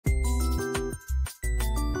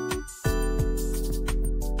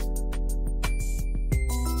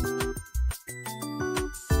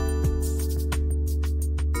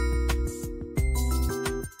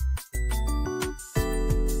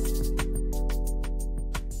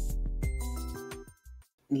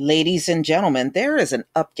Ladies and gentlemen, there is an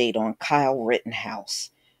update on Kyle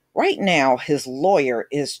Rittenhouse. Right now, his lawyer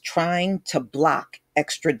is trying to block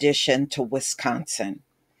extradition to Wisconsin.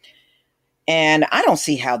 And I don't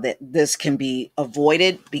see how this can be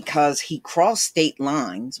avoided because he crossed state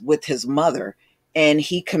lines with his mother and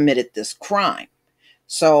he committed this crime.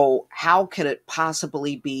 So, how could it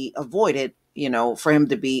possibly be avoided, for him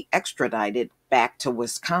to be extradited back to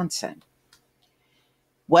Wisconsin?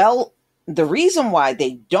 Well, the reason why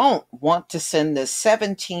they don't want to send this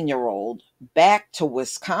 17-year-old back to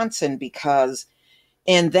Wisconsin because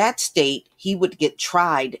in that state he would get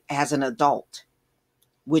tried as an adult,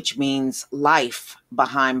 which means life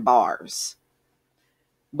behind bars.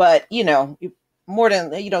 But, more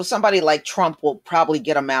than, somebody like Trump will probably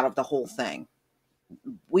get him out of the whole thing.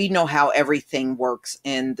 We know how everything works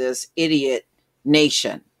in this idiot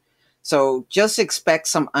nation. So just expect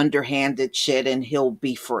some underhanded shit and he'll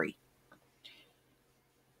be free.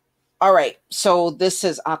 All right, so this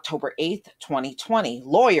is October 8th, 2020.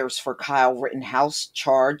 Lawyers for Kyle Rittenhouse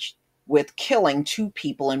charged with killing two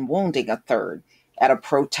people and wounding a third at a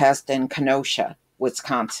protest in Kenosha,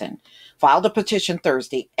 Wisconsin, filed a petition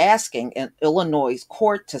Thursday asking an Illinois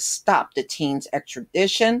court to stop the teen's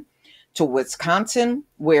extradition to Wisconsin,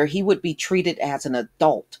 where he would be treated as an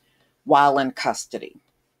adult while in custody.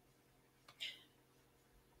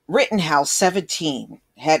 Rittenhouse, 17,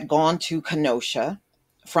 had gone to Kenosha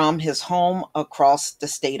from his home across the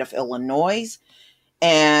state of Illinois.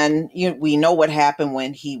 And we know what happened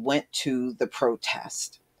when he went to the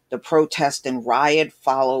protest. The protest and riot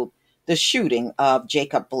followed the shooting of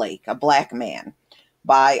Jacob Blake, a black man,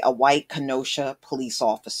 by a white Kenosha police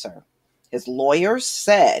officer. His lawyers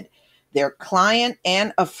said their client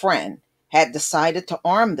and a friend had decided to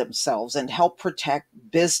arm themselves and help protect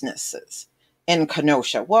businesses in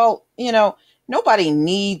Kenosha. Well, nobody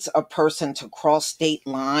needs a person to cross state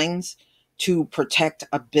lines to protect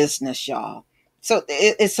a business, y'all. So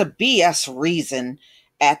it's a BS reason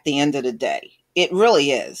at the end of the day. It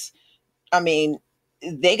really is. I mean,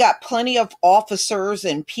 they got plenty of officers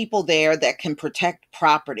and people there that can protect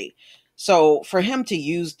property. So for him to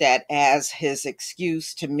use that as his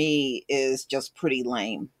excuse, to me, is just pretty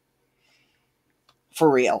lame. For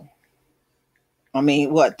real. I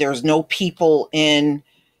mean, there's no people in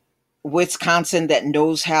Wisconsin that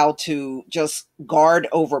knows how to just guard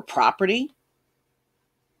over property?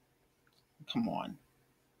 Come on.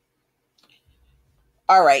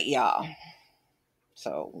 All right, y'all.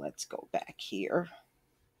 So let's go back here.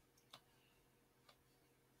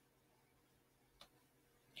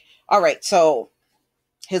 All right, so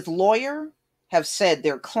his lawyer have said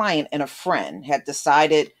their client and a friend had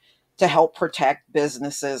decided to help protect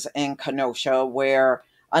businesses in Kenosha where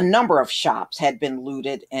a number of shops had been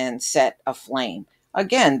looted and set aflame.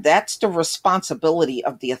 Again, that's the responsibility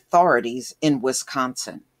of the authorities in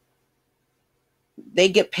Wisconsin. They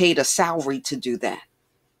get paid a salary to do that.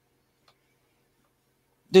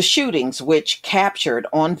 The shootings, which captured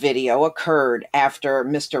on video, occurred after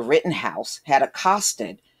Mr. Rittenhouse had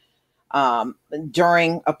accosted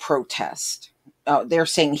during a protest. They're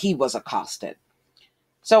saying he was accosted.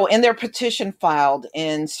 So in their petition filed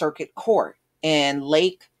in circuit court in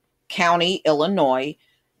Lake County, Illinois,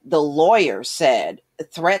 the lawyer said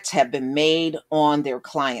threats have been made on their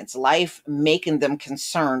client's life, making them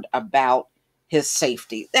concerned about his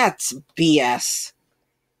safety. That's BS.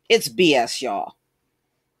 It's BS, y'all.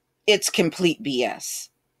 It's complete BS.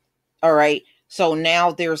 All right. So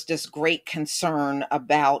now there's this great concern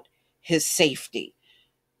about his safety.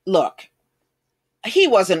 Look, he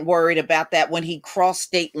wasn't worried about that when he crossed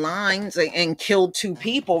state lines and killed two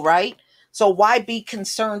people, right? So why be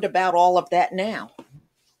concerned about all of that now?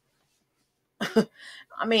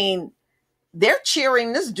 I mean, they're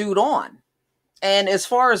cheering this dude on. And as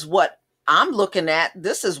far as what I'm looking at,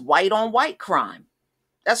 this is white on white crime.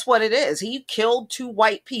 That's what it is. He killed two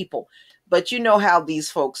white people. But you know how these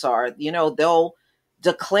folks are. They'll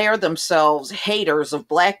declare themselves haters of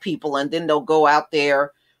black people and then they'll go out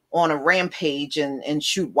there on a rampage and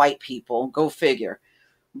shoot white people. Go figure.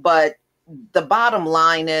 But the bottom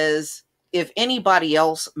line is, if anybody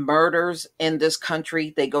else murders in this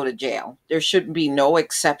country, they go to jail. There should be no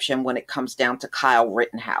exception when it comes down to Kyle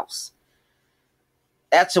Rittenhouse.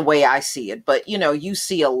 That's the way I see it. But, you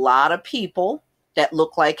see a lot of people that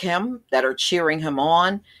look like him, that are cheering him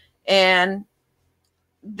on, and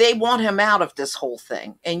they want him out of this whole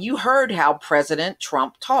thing. And you heard how President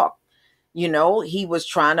Trump talked. He was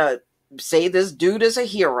trying to say this dude is a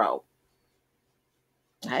hero.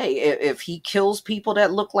 Hey, if he kills people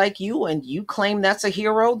that look like you and you claim that's a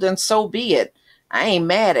hero, then so be it. I ain't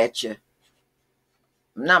mad at you.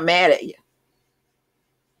 I'm not mad at you.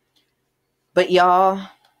 But y'all,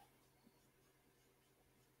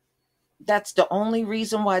 that's the only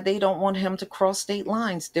reason why they don't want him to cross state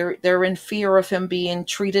lines. They're in fear of him being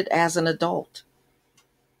treated as an adult,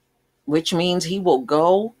 which means he will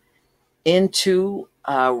go into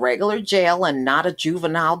a regular jail and not a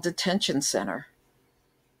juvenile detention center.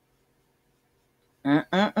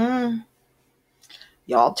 Mm-mm-mm.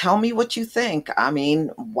 Y'all tell me what you think. I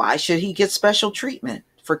mean, why should he get special treatment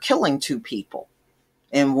for killing two people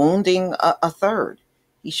and wounding a third?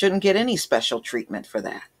 He shouldn't get any special treatment for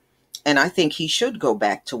that. And I think he should go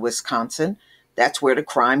back to Wisconsin. That's where the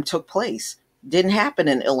crime took place. Didn't happen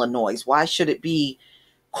in Illinois. Why should it be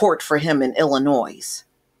court for him in Illinois?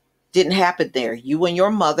 Didn't happen there. You and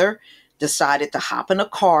your mother decided to hop in a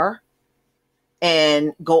car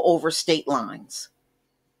and go over state lines.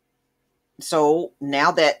 So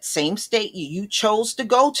now that same state you chose to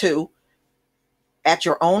go to at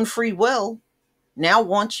your own free will now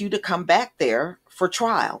wants you to come back there for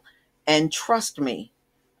trial. And trust me,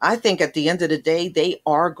 I think at the end of the day, they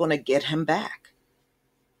are going to get him back.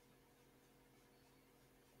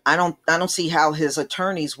 I don't see how his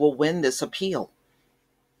attorneys will win this appeal.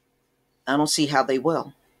 I don't see how they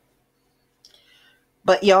will.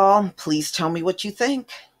 But y'all, please tell me what you think.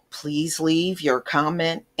 Please leave your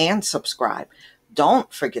comment and subscribe.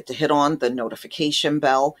 Don't forget to hit on the notification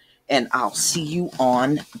bell, and I'll see you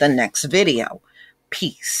on the next video.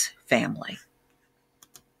 Peace, family.